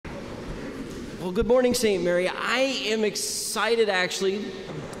Well, good morning, St. Mary. I am excited, actually,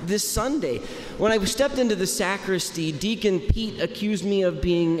 this Sunday. When I stepped into the sacristy, Deacon Pete accused me of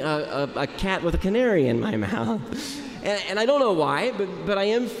being a cat with a canary in my mouth. And I don't know why, but I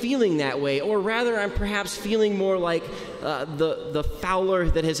am feeling that way. Or rather, I'm perhaps feeling more like the fowler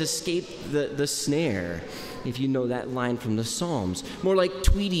that has escaped the snare, if you know that line from the Psalms. More like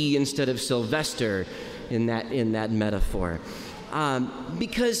Tweety instead of Sylvester in that metaphor.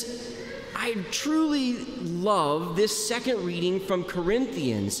 Because I truly love this second reading from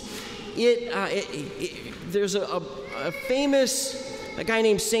Corinthians. There's a famous guy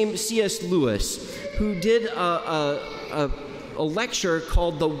named C.S. Lewis who did a lecture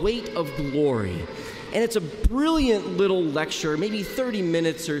called The Weight of Glory. And it's a brilliant little lecture, maybe 30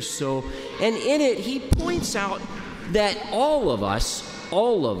 minutes or so. And in it, he points out that all of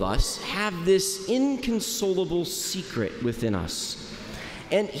us have this inconsolable secret within us.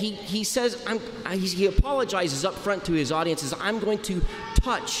 And he says, he apologizes up front to his audiences, I'm going to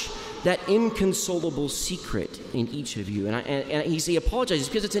touch that inconsolable secret in each of you. And he apologizes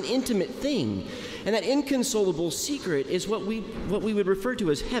because it's an intimate thing. And that inconsolable secret is what we would refer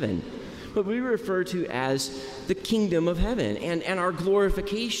to as heaven, what we refer to as the kingdom of heaven and our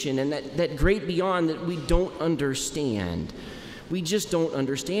glorification and that great beyond that we don't understand. We just don't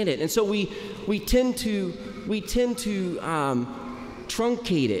understand it. And so we tend to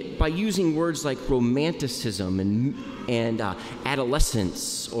truncate it by using words like romanticism and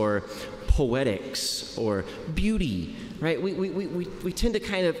adolescence or poetics or beauty, right? We tend to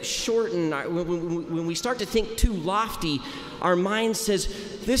kind of shorten when we start to think too lofty. Our mind says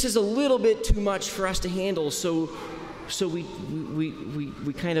this is a little bit too much for us to handle, so we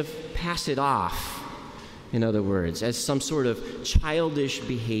kind of pass it off. In other words, as some sort of childish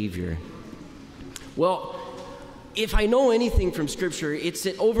behavior. Well, if I know anything from Scripture, it's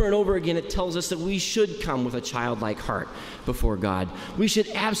that over and over again it tells us that we should come with a childlike heart before God. We should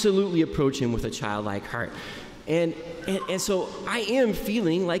absolutely approach Him with a childlike heart. And so I am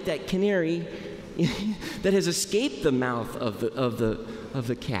feeling like that canary that has escaped the mouth of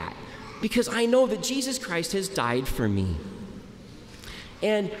the cat, because I know that Jesus Christ has died for me.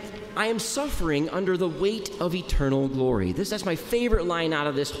 And I am suffering under the weight of eternal glory. That's my favorite line out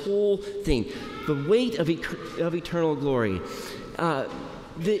of this whole thing. The weight of eternal glory. That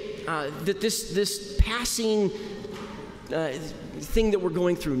this passing thing that we're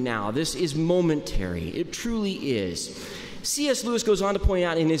going through now, this is momentary. It truly is. C.S. Lewis goes on to point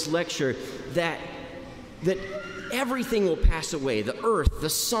out in his lecture that everything will pass away. The earth,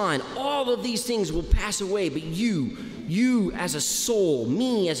 the sun, all of these things will pass away, but you as a soul,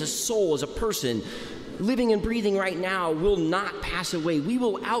 me as a soul, as a person, living and breathing right now, will not pass away. We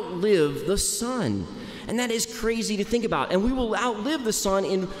will outlive the sun. And that is crazy to think about. And we will outlive the sun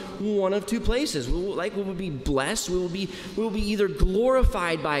in one of two places. We will be blessed. We will be either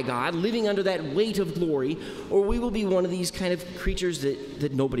glorified by God, living under that weight of glory, or we will be one of these kind of creatures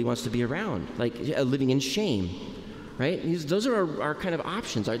that nobody wants to be around, like living in shame. Right? Those are our kind of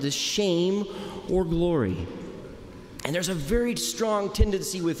options, are this shame or glory. And there's a very strong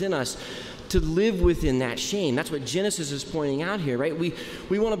tendency within us to live within that shame. That's what Genesis is pointing out here, right? We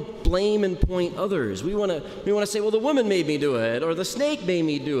want to blame and point others. We want to say, well, the woman made me do it, or the snake made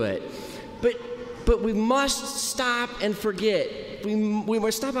me do it. But we must stop and forget. We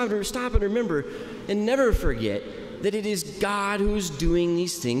must stop and remember and never forget that it is God who's doing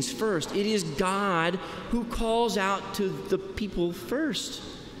these things first. It is God who calls out to the people first.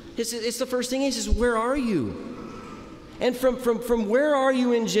 It's the first thing. He says, where are you? And from where are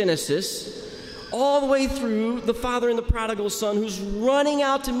you in Genesis, all the way through the father and the prodigal son who's running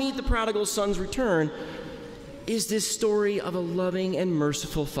out to meet the prodigal son's return, is this story of a loving and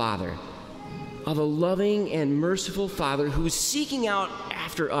merciful father. Of a loving and merciful father who's seeking out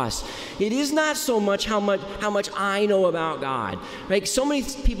after us. It is not so much how much I know about God. Right? So many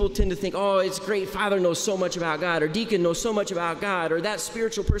people tend to think, oh, it's great, Father knows so much about God, or deacon knows so much about God, or that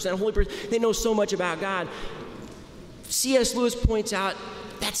spiritual person, that holy person, they know so much about God. C.S. Lewis points out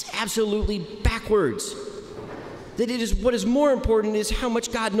that's absolutely backwards. That it is what is more important is how much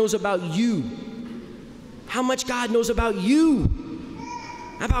God knows about you. How much God knows about you,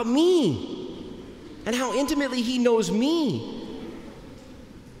 about me. And how intimately He knows me.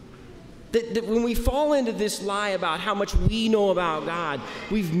 That when we fall into this lie about how much we know about God,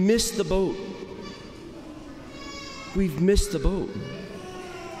 we've missed the boat. We've missed the boat.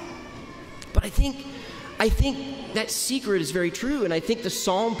 But I think that secret is very true, and I think the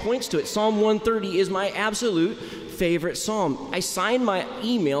Psalm points to it. Psalm 130 is my absolute favorite Psalm. I sign my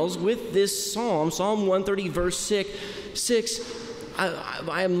emails with this Psalm, Psalm 130, verse 6.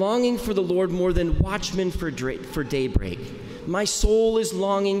 I am longing for the Lord more than watchmen for daybreak. My soul is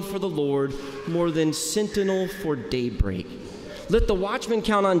longing for the Lord more than sentinel for daybreak. Let the watchman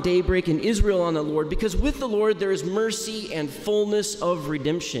count on daybreak and Israel on the Lord, because with the Lord there is mercy and fullness of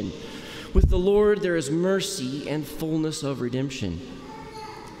redemption. With the Lord there is mercy and fullness of redemption.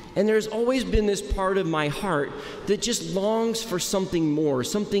 And there's always been this part of my heart that just longs for something more,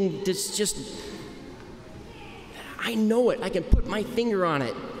 something that's just, I know it. I can put my finger on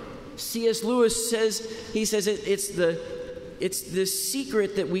it. C.S. Lewis says, it's the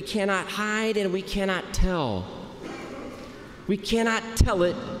secret that we cannot hide and we cannot tell. We cannot tell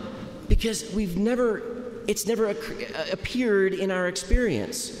it because it's never appeared in our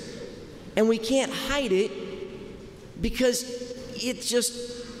experience. And we can't hide it because it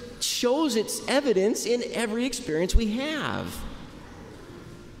just shows its evidence in every experience we have.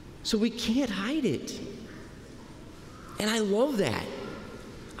 So we can't hide it. And I love that.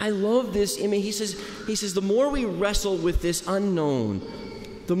 I love this image. He says, the more we wrestle with this unknown,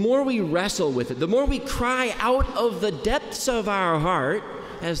 the more we wrestle with it, the more we cry out of the depths of our heart,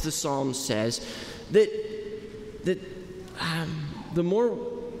 as the psalm says, the more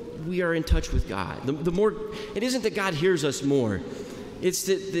we are in touch with God. The more, it isn't that God hears us more. It's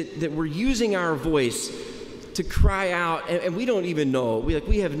that we're using our voice to cry out, and we don't even know.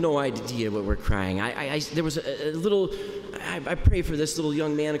 We have no idea what we're crying. There was I pray for this little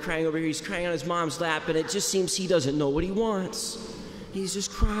young man crying over here. He's crying on his mom's lap, and it just seems he doesn't know what he wants. He's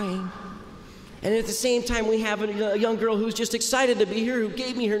just crying. And at the same time, we have a young girl who's just excited to be here, who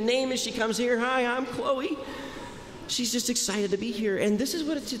gave me her name as she comes here. Hi, I'm Chloe. She's just excited to be here. And this is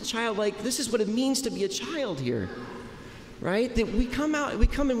what it's a child like. This is what it means to be a child here. Right? That we come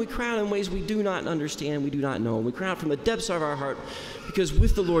and we cry out in ways we do not understand, we do not know. We cry out from the depths of our heart because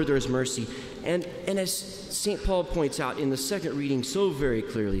with the Lord there is mercy. And as St. Paul points out in the second reading so very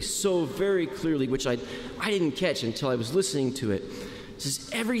clearly, which I didn't catch until I was listening to it, it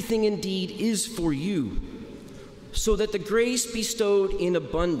says, everything indeed is for you, so that the grace bestowed in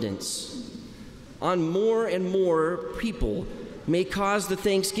abundance on more and more people may cause the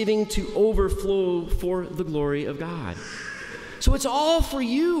thanksgiving to overflow for the glory of God. So it's all for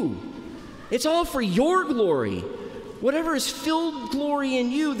you. It's all for your glory. Whatever is filled glory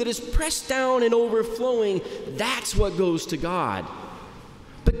in you that is pressed down and overflowing, that's what goes to God.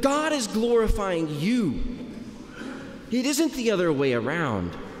 But God is glorifying you. It isn't the other way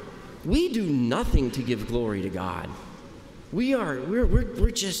around. We do nothing to give glory to God.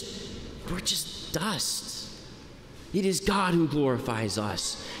 We're just dust. It is God who glorifies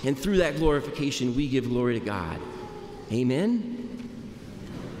us. And through that glorification, we give glory to God. Amen?